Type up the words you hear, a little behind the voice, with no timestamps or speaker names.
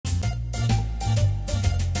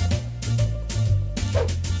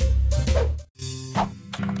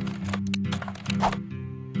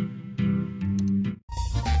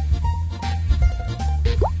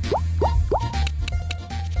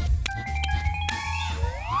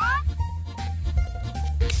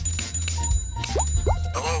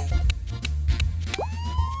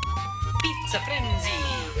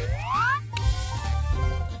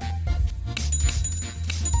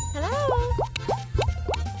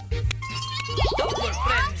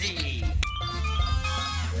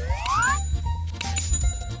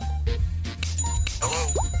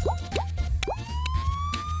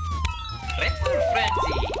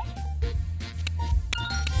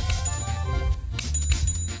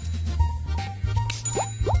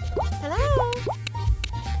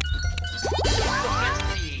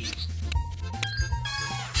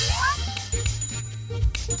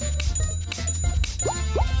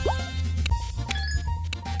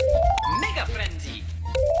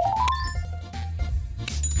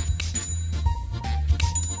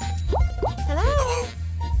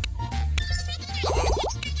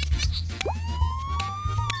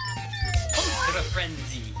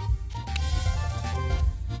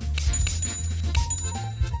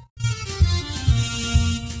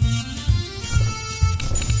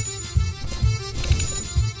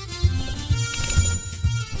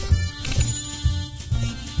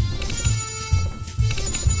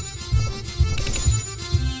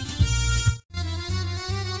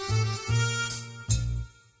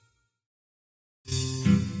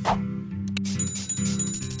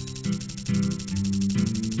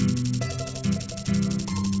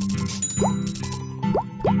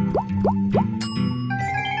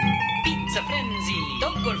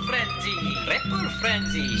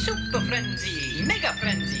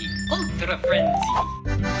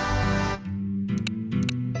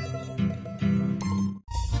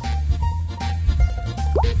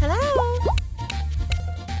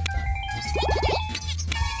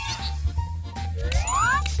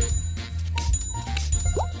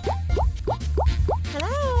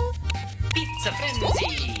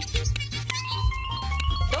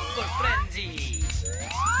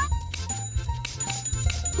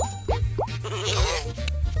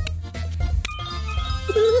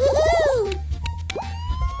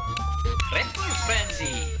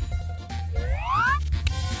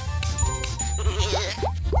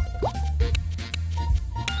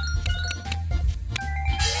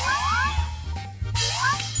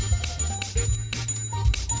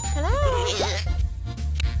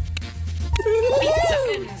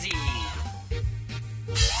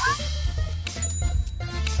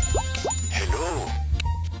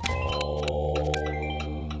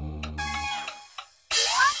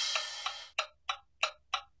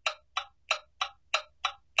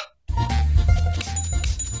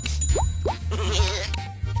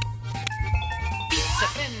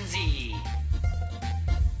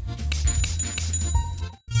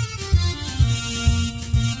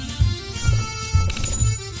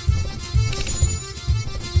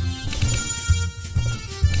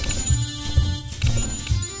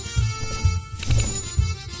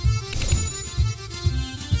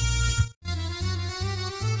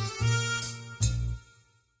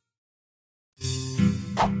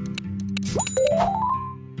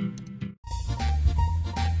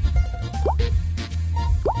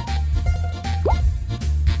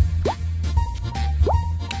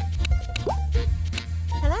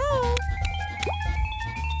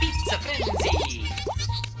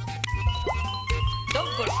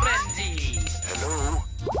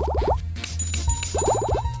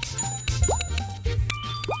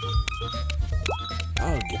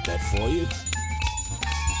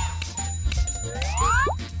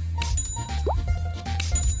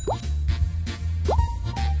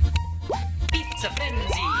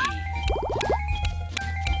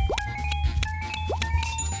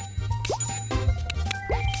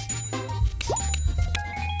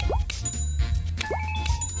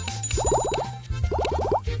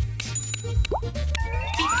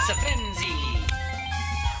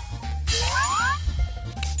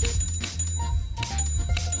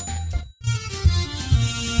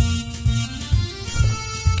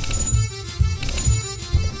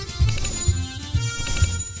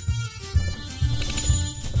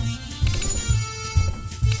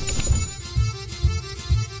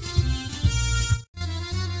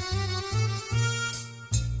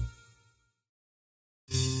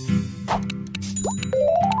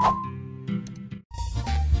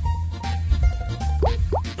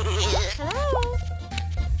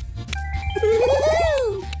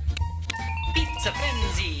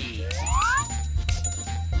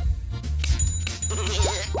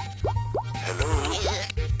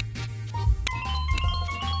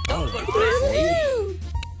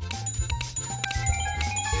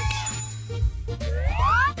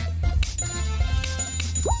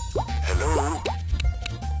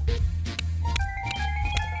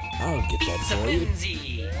I'll get that Pizza for you. Frenzy.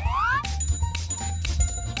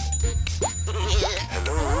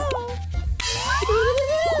 Hello.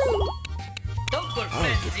 Double I'll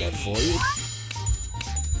get Frenzy. that for you.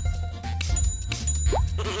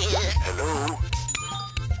 Hello.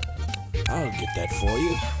 I'll get that for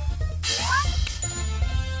you.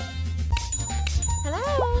 Hello.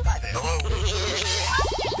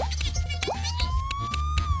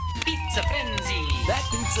 Pizza Frenzy. That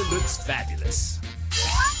pizza looks fabulous.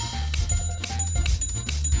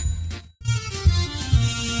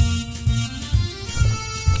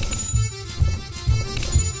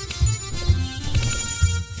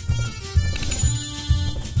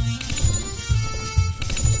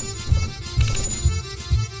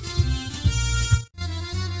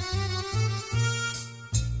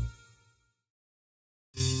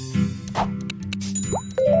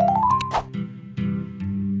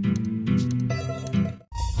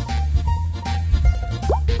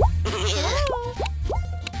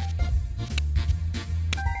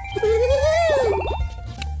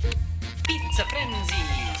 Pizza Frenzy.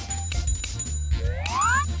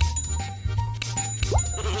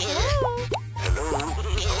 Hello.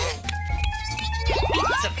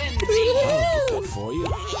 Pizza Frenzy. I'll get that for you.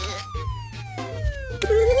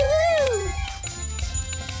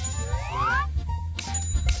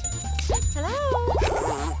 Hello.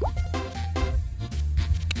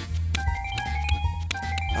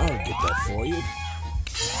 I'll get that for you.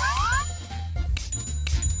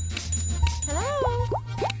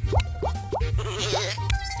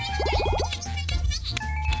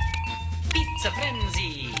 Pizza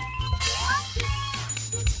Frenzy.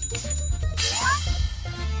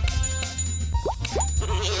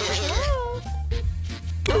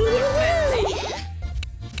 Double Frenzy.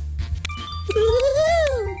 Hello.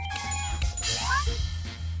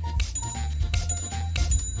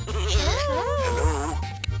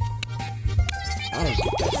 I'll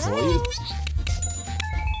get that for you.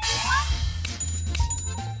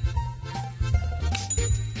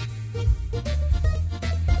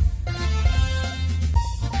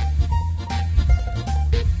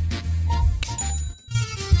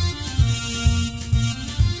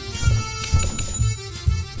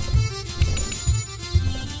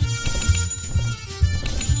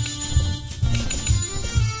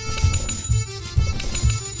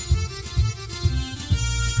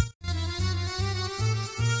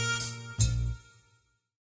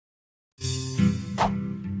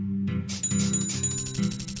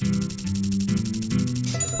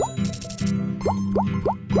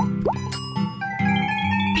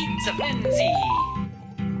 Pizza Frenzy.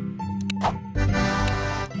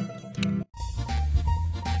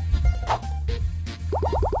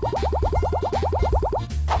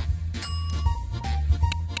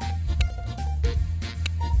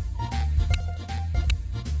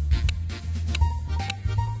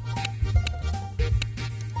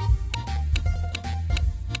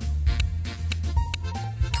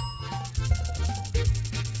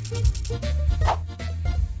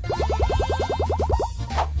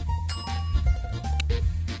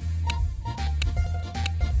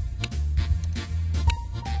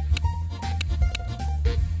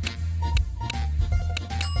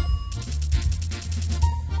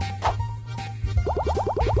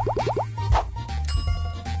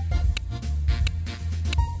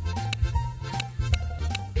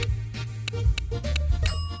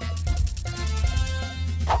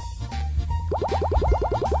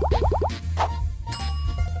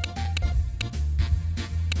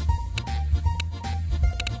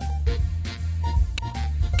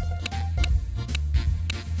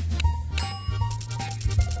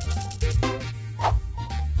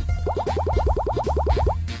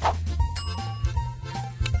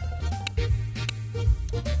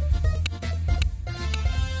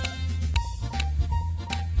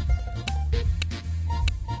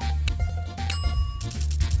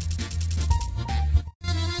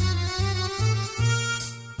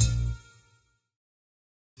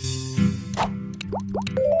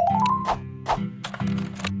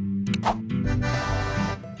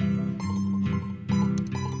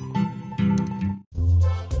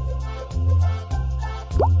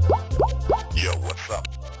 Yo, what's up?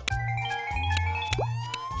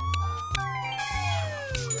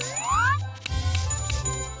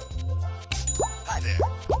 Hi there.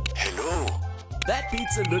 Hello. That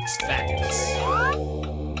pizza looks fabulous.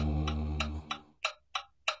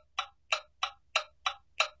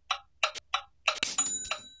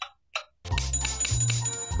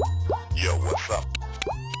 Yo, what's up?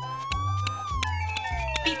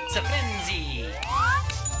 Pizza Frenzy.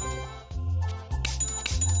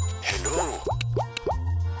 Hello.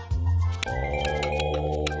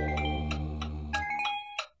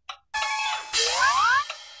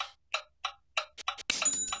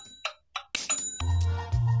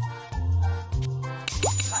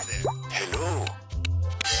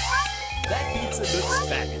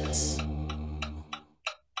 fabulous.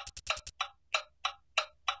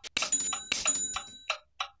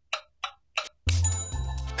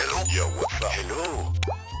 Hello? Yo, what's up? Hello?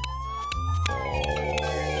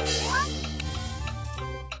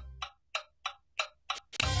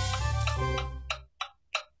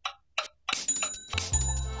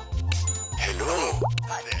 Hello?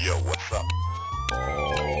 Hi there. Yo, what's up?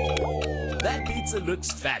 That pizza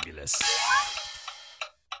looks fabulous.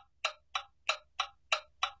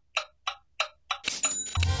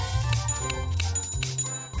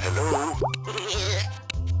 Hello?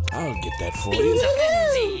 I'll get that for you. Pizza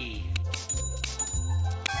frenzy.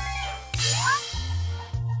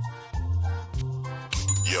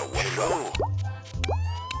 Yo, what's up?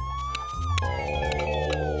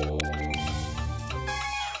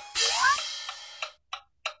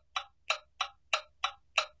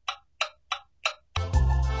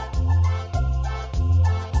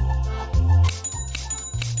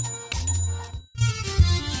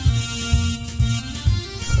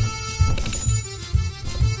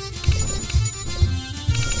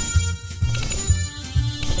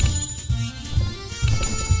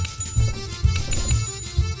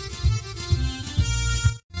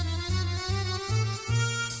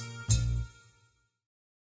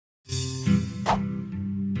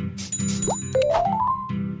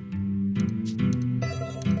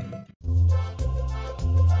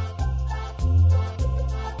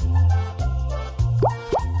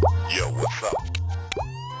 Yo, what's up?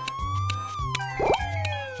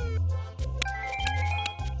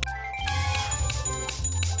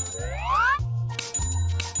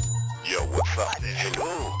 Yo, what's up?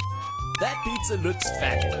 Hello? That pizza looks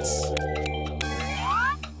fabulous.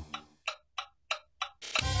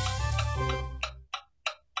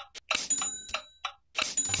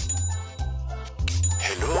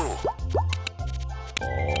 Hello?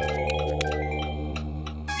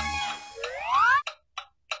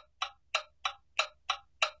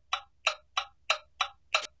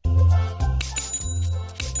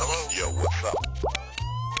 Hello? Yo, what's up?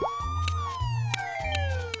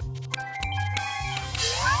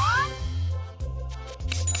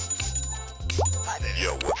 Hi there.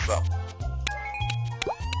 Yo, what's up?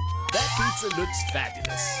 That pizza looks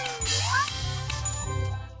fabulous.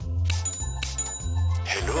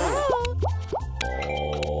 Hello?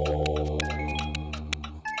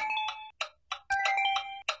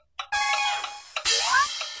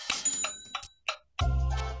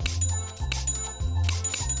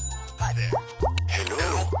 Hi there.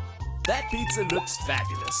 Hello? That pizza looks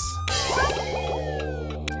fabulous.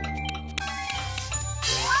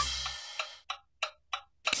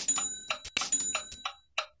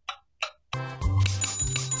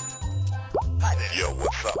 Hi there. Yo,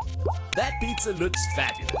 what's up? That pizza looks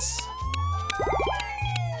fabulous.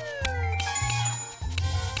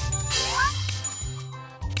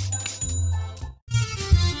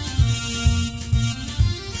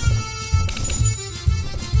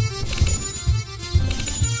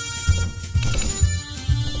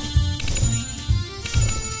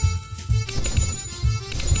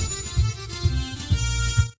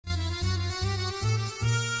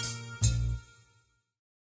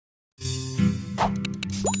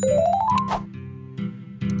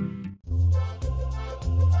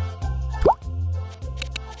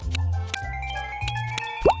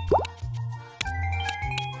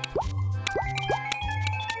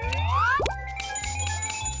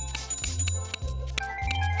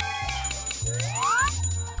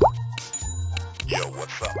 Yo,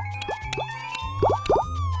 what's up?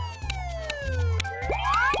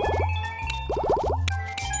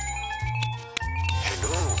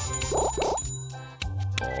 Hello?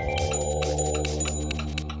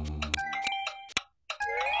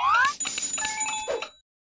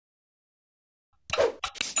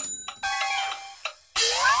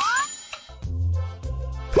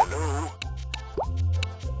 Hello?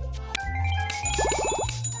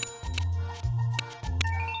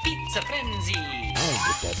 Pizza frenzy. I'll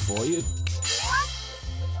get that for you.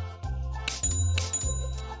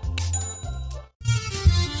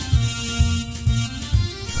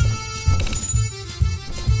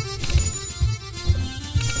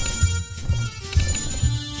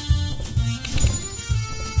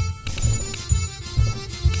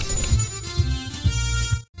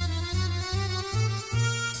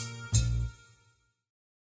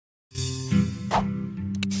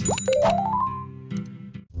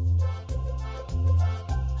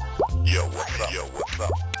 Yo, what's up? Yo, what's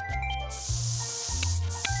up?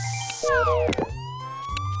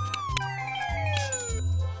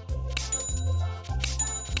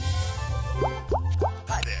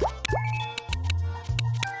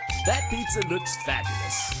 pizza looks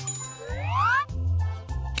fabulous.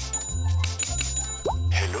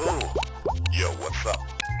 Hello. Yo, what's up?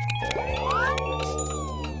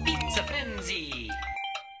 Pizza frenzy.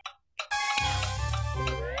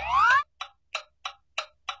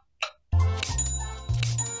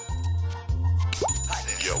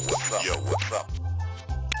 Yo, what's up? Yo, what's up?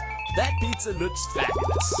 That pizza looks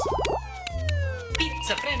fabulous.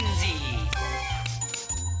 Pizza frenzy.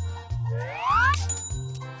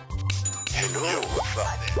 Hello. Yo, what's up?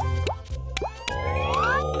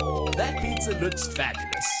 That pizza looks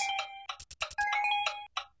fabulous.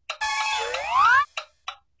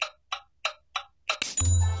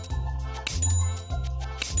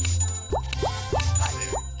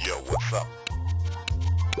 Yo, what's up?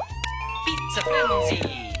 Pizza frenzy.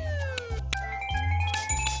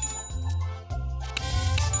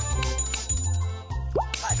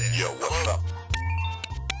 Yo, what's up?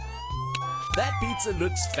 That pizza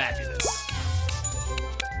looks fabulous.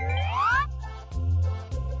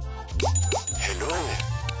 Hello.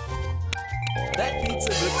 That pizza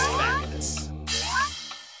looks fabulous.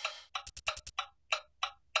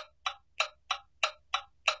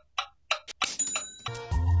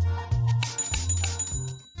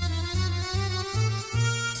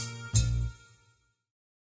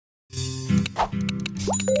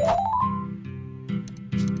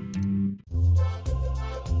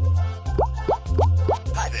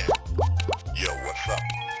 Hi there. Yo, what's up?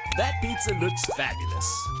 That pizza looks fabulous.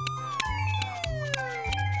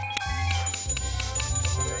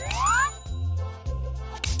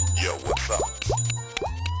 Yo, what's up?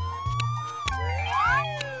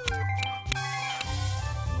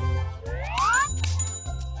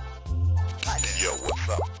 Hi there. Yo, what's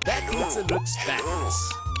up? That Hello. pizza looks fabulous.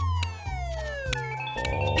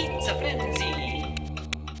 Pizza frenzy.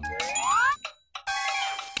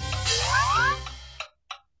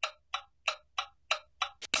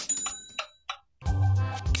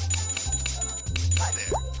 Hi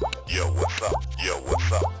there. Yo, what's up? Yo,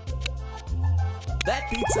 what's up? That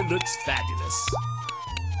pizza looks fabulous.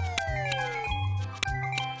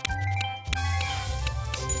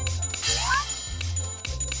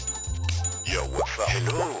 Yo, what's up?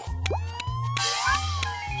 Hello.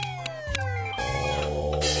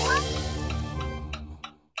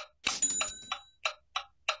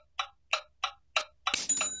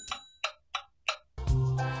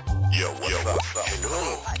 Yo, what's up? Hello.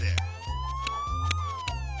 Hi there.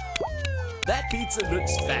 That pizza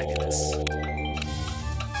looks fabulous.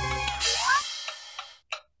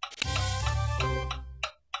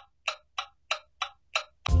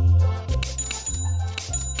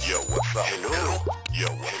 Yo, what's up? Hello. Yo,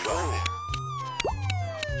 what's up?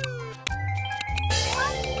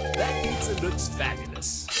 That pizza looks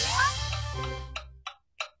fabulous.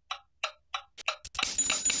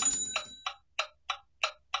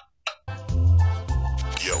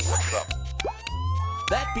 Yo, what's up?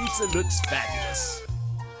 That pizza looks fabulous.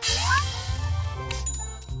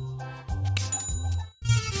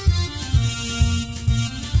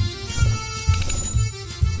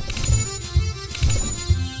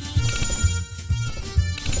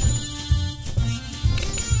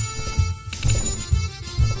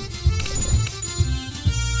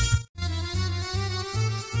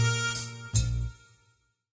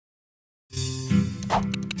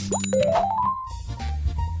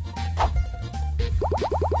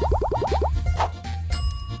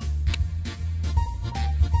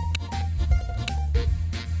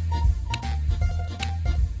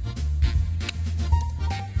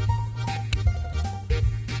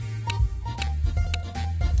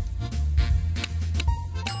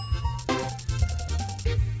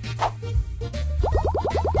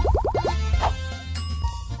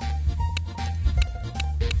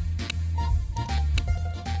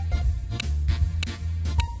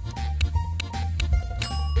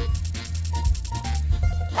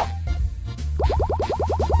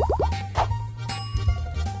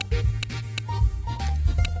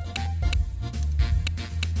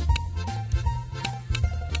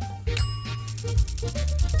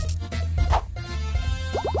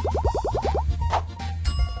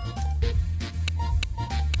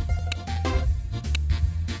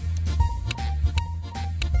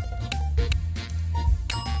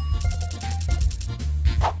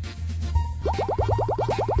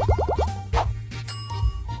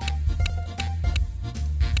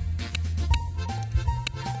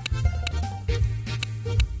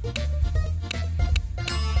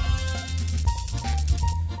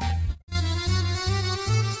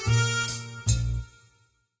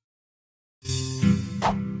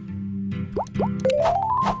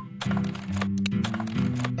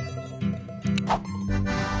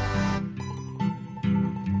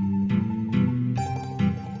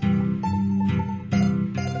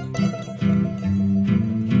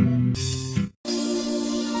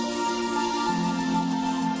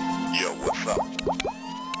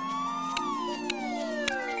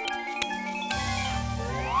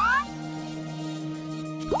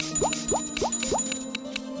 Hello?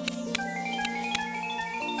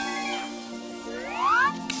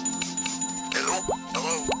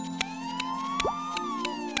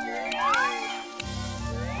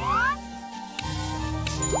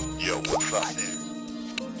 Yo, what's up there?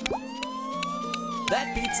 That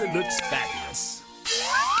pizza looks fabulous.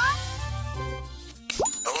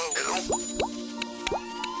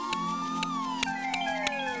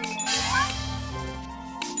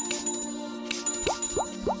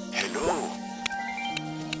 Hello?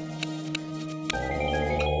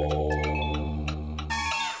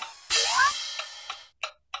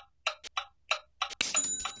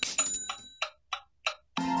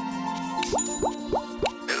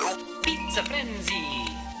 Hello? Pizza Frenzy.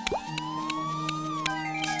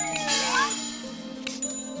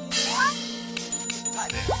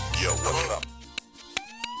 Yo, what's up?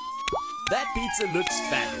 That pizza looks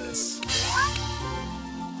fabulous.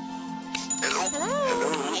 Hello?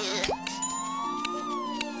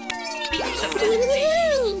 Pizza Frenzy.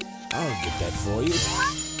 I'll get that for you.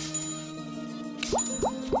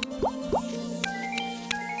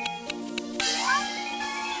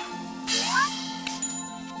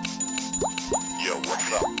 Yo,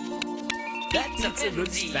 what's up? That pizza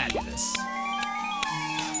looks fabulous.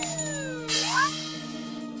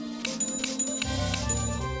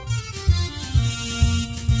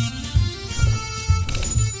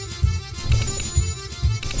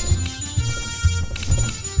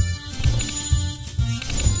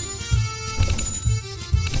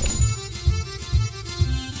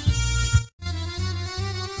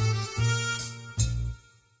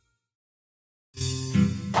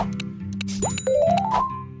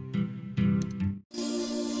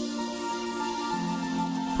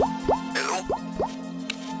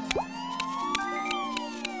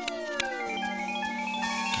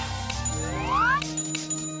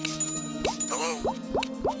 Hello?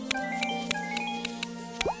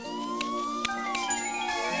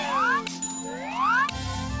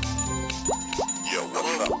 Yo,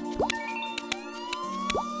 what's up?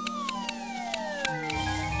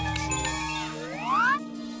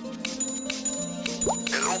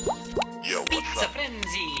 Hello? Yo, what's Pizza up?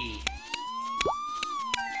 Frenzy.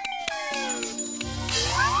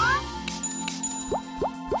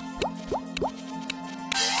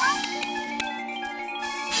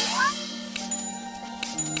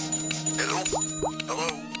 Hello? Hello?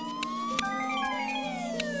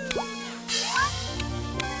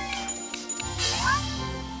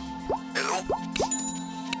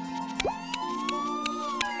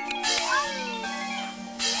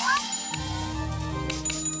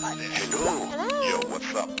 Hello? Hello? Yo,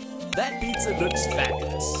 what's up? That pizza looks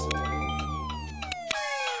fabulous.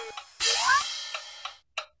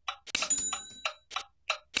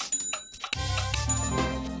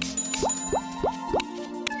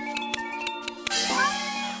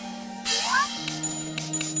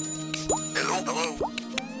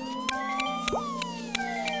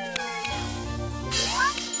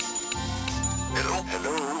 Hello?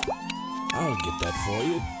 Hello? I'll get that for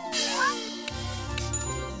you.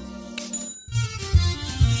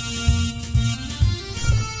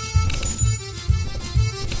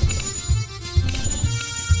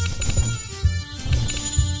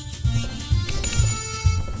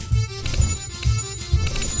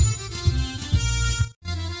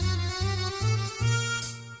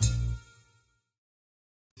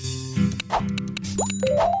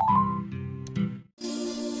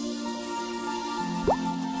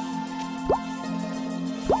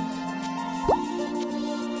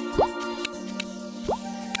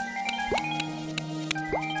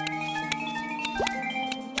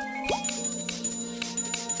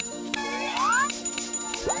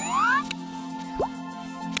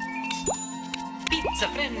 Pizza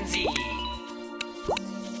Frenzy.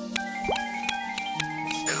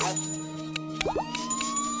 Hello?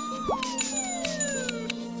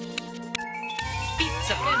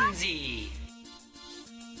 Pizza Frenzy.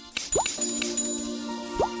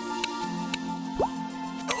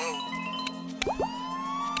 Hello?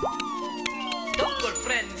 Double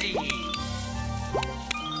Frenzy.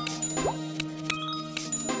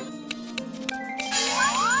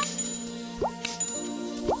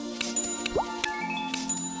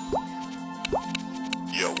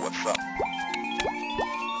 Yo, what's up?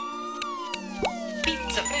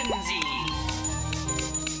 Pizza Frenzy.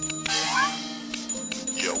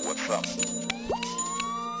 Yo, what's up?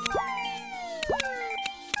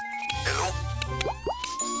 Hello?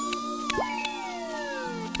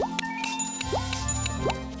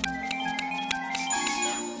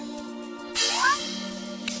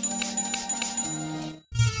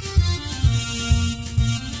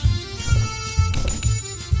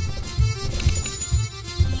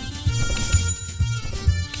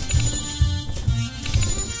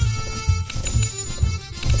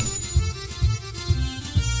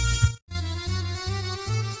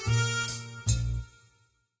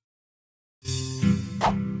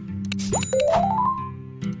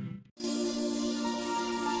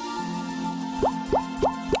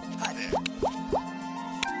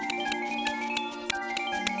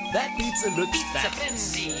 That pizza looks Pizza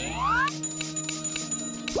fabulous. Frenzy.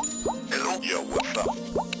 Hello? Yo, what's up?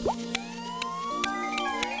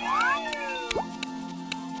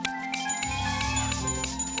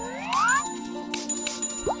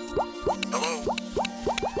 Hello?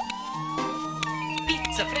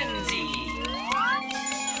 Pizza Frenzy.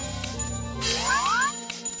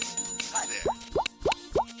 Hi there.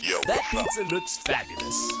 Yo, That what's up? pizza looks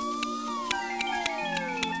fabulous.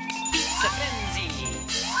 Pizza Frenzy.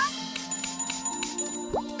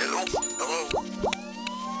 Hello? Hello?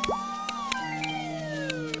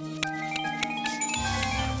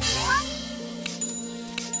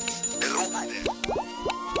 Hello? Hi there.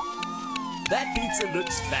 That pizza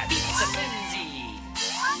looks fabulous. Pizza Frenzy.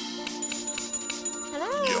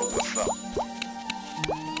 Yo, what's up?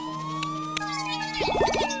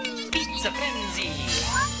 Pizza Frenzy.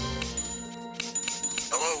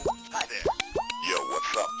 Hello? Hi there. Yo,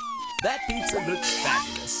 what's up? That pizza looks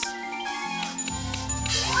fabulous.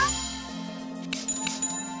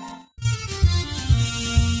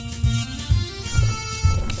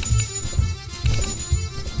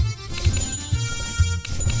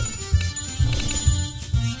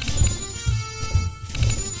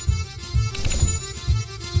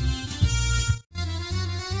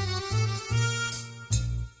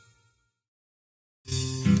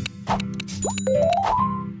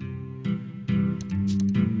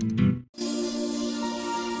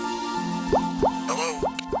 Hello?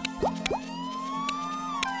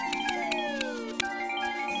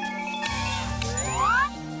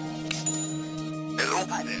 Hello?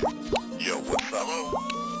 Hi there. Yo, what's up? Hello?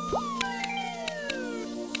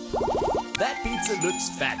 That pizza looks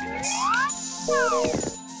fabulous. Hello?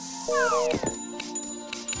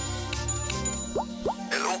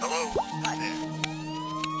 Hello? Hi there.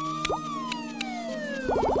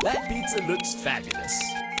 That pizza looks fabulous.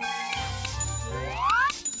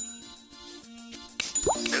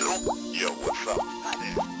 Hello? Yo, what's up? Hi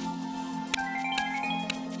there.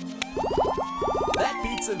 That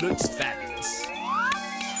pizza looks fabulous.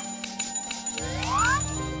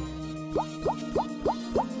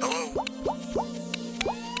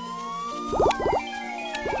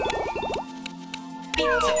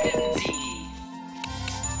 Hello? Pizza Frenzy.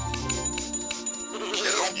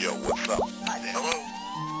 Hello? Yo, what's up? Hi there. Hello?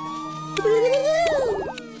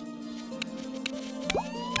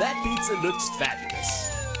 That pizza looks fabulous.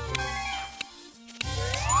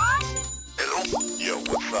 Hello? Yo,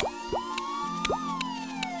 what's up?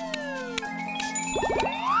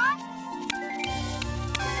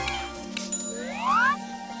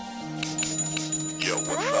 Yo, what's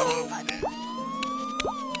up? Hello? Hi there.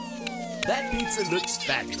 That pizza looks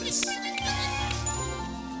fabulous.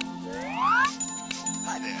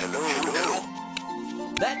 Hi there. Hello?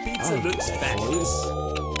 Hello? That pizza I'll get looks that for fabulous.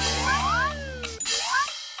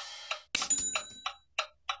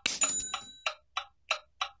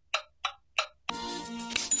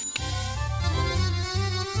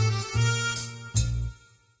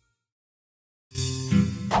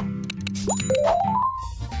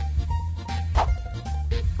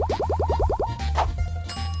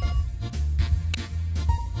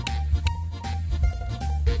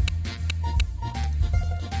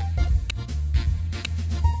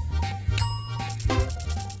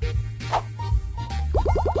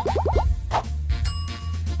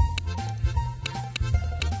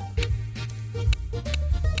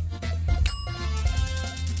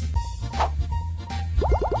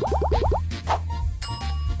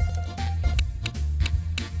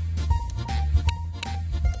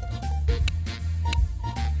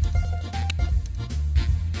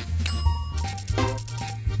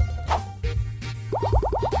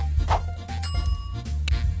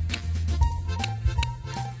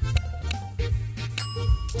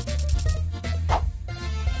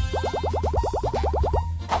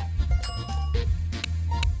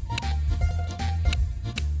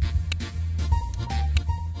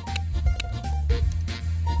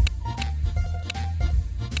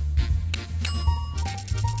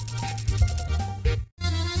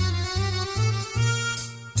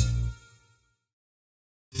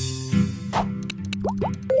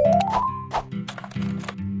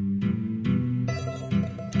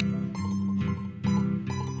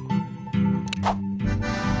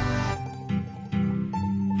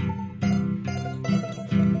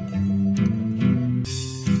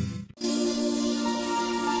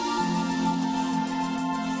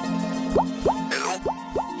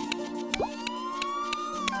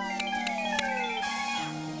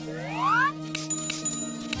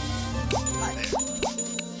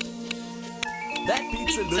 That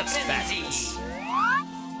pizza Pizza looks Frenzy. fabulous.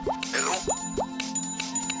 Hello?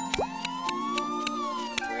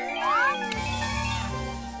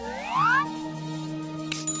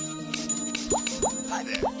 Hi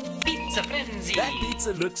there. Pizza Frenzy. That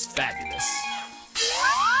pizza looks fabulous.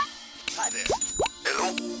 Hi there.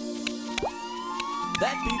 Hello.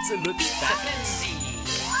 That pizza looks Pizza fabulous. Frenzy.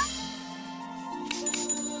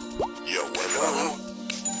 You're welcome.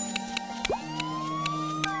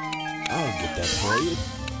 I'll get that for you.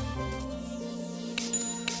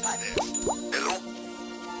 Hi there. Hello.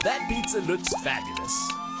 That pizza looks fabulous.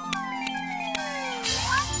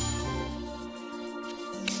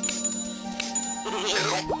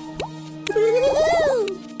 Hello.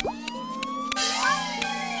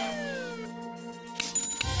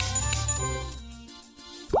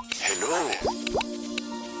 Hello.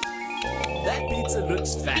 That pizza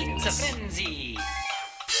looks Pizza fabulous. Frenzy.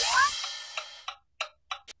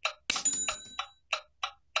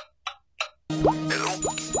 Hello.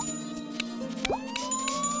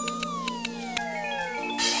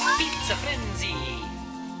 Pizza Frenzy.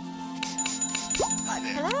 Hi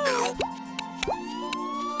there. Hello.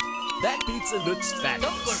 That pizza looks Double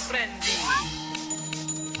fabulous. Frenzy.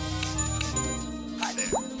 Hi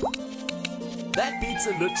there. That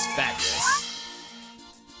pizza looks fabulous.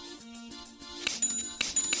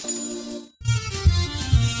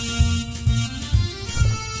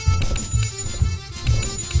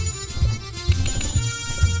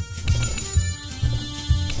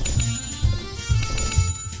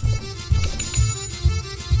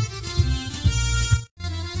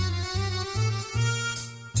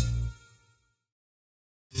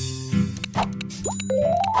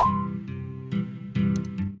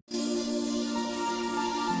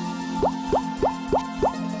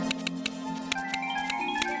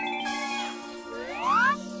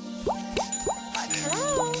 Hi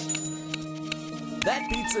there. That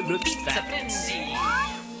pizza looks Pizza fabulous. Frenzy.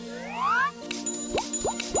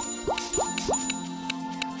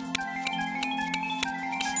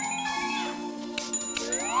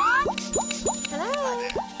 Hi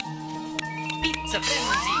there. Pizza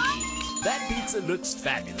Frenzy. That pizza looks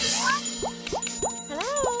fabulous.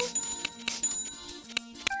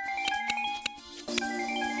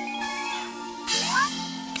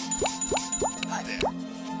 Hi there.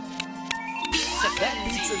 Pizza That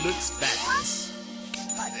pizza Frenzy. looks fabulous.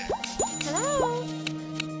 Hi there.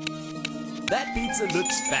 That pizza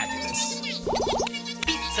looks fabulous.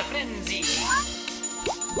 Pizza Frenzy.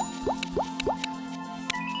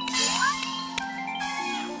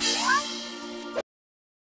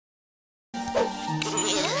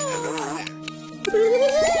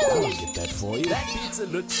 I'll get that for you. That pizza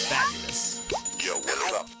looks fabulous. You're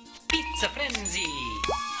welcome. Pizza Frenzy.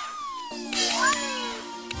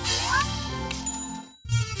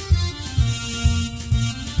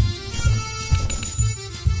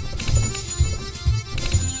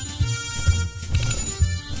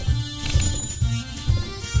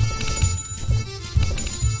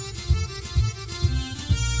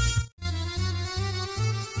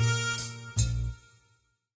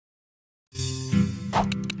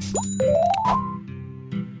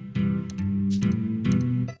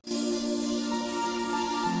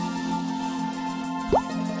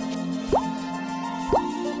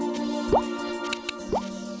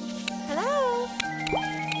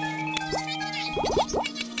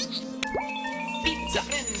 Pizza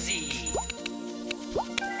Frenzy.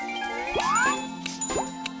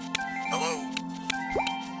 Hello.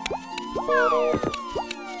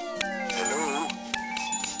 Hello.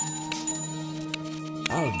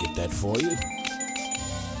 I'll get that for you.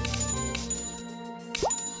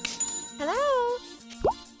 Hello.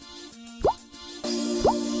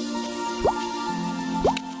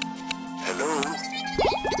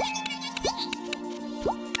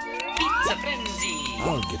 Pizza Frenzy.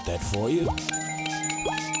 I'll get that for you.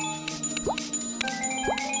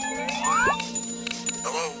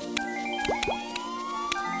 Hello.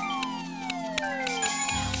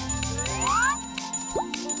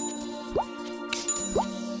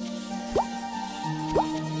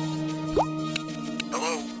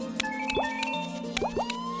 Hello.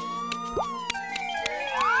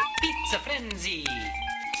 Pizza Frenzy.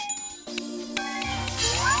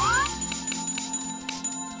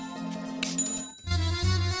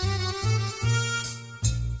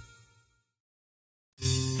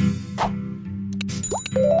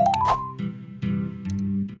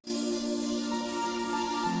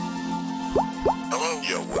 Hello.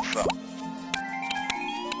 Yo, what's up?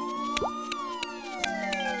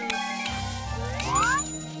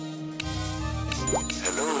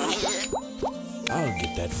 Hello. I'll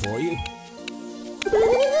get that for you.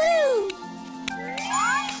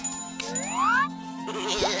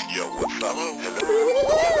 Yo, what's up? Hello.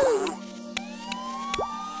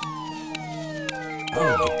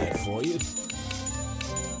 I'll get that for you.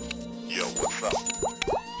 Yo, what's up?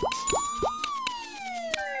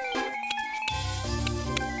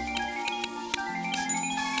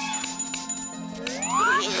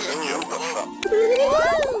 Yo, what's up?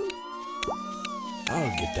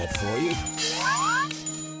 I'll get that for you.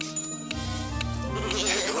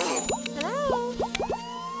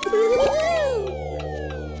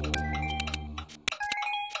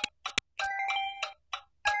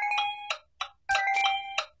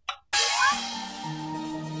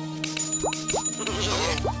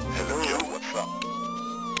 Hello, yo, what's up?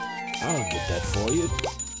 I'll get that for you.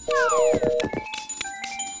 Hello?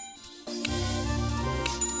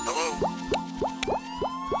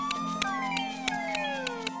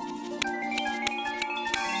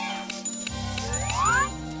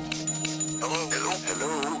 Hello, hello,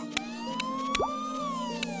 hello.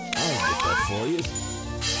 I'll get that for you.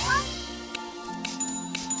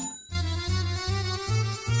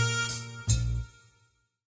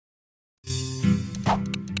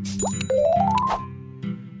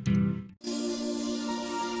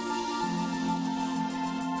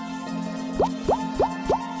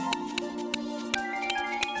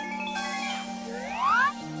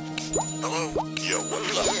 Hello, yo,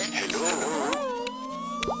 what's up? Hello?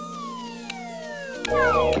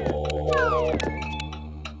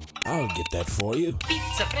 I'll get that for you.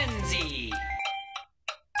 Pizza Frenzy.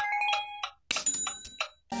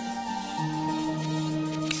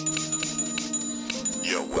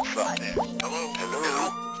 Yo, what's up there? Hello,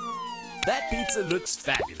 hello? That pizza looks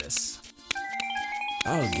fabulous.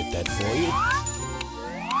 I'll get that for you.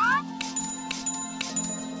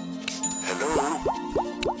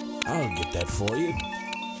 Hello? I'll get that for you.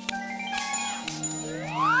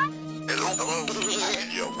 Hello, hello?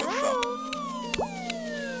 Yo, what's up?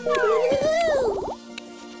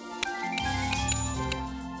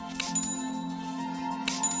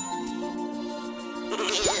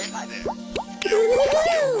 Hi there. Yo,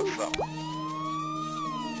 what's up?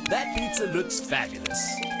 That pizza looks fabulous.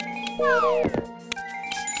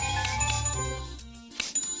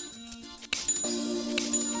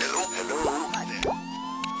 Hello, hello? Hi there.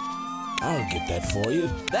 I'll get that for you.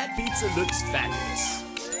 That pizza looks fabulous.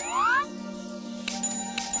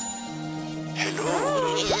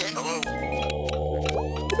 Hello? Hello?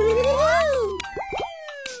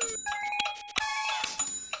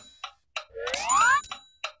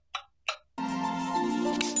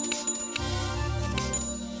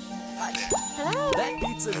 Hi there. That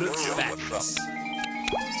pizza looks Hello, fabulous.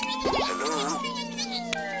 Hello?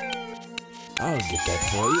 I'll get that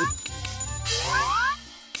for you.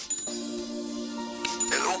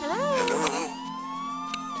 Hello? Hello?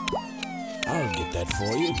 I'll get that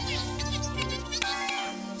for you.